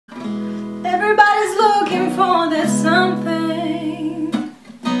looking for that something.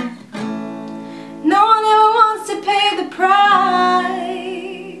 No one ever wants to pay the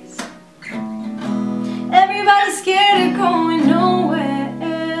price. Everybody's scared of going nowhere,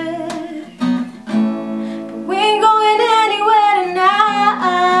 but we ain't going anywhere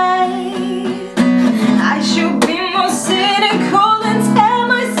tonight. I should be more cynical and tell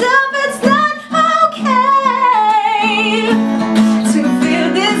myself it's not okay to feel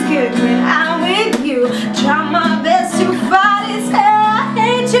this good when I'm with you. Try my best to fight it, say I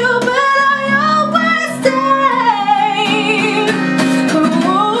hate you, but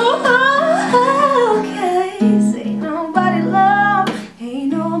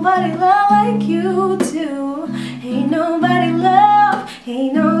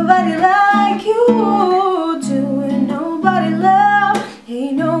ain't nobody love like you do. Ain't nobody love,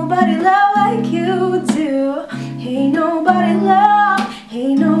 ain't nobody love like you do. Ain't nobody love,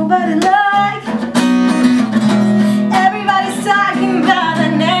 ain't nobody like. Everybody's talking about the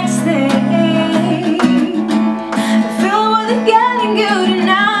next thing. The feeling wasn't getting good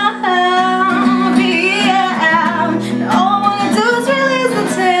enough, yeah. All I wanna do is release the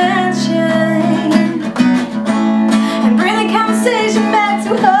tension and bring the conversation back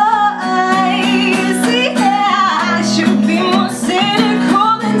to her.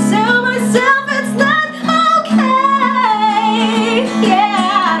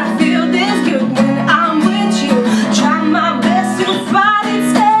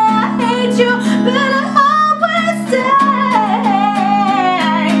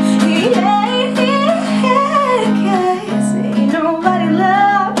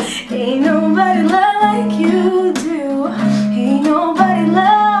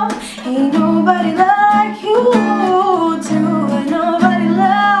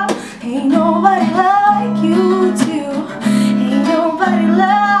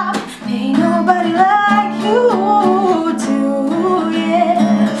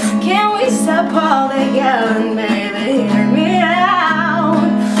 All the yelling, baby, hear me out.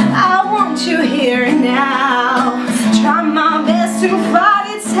 I want you here and now. Try my best to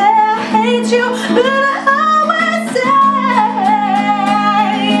fight it, say I hate you, but I always say,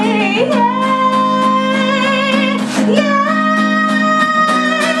 yeah, yeah.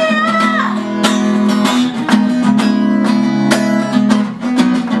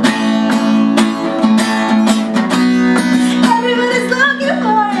 Everybody's looking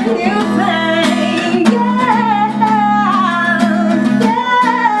for a new thing.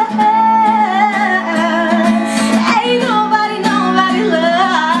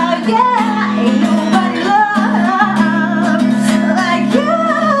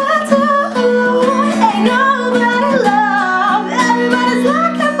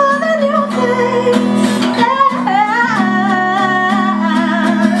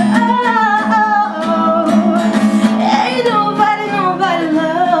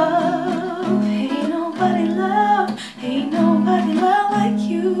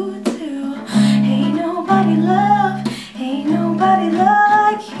 Ain't nobody love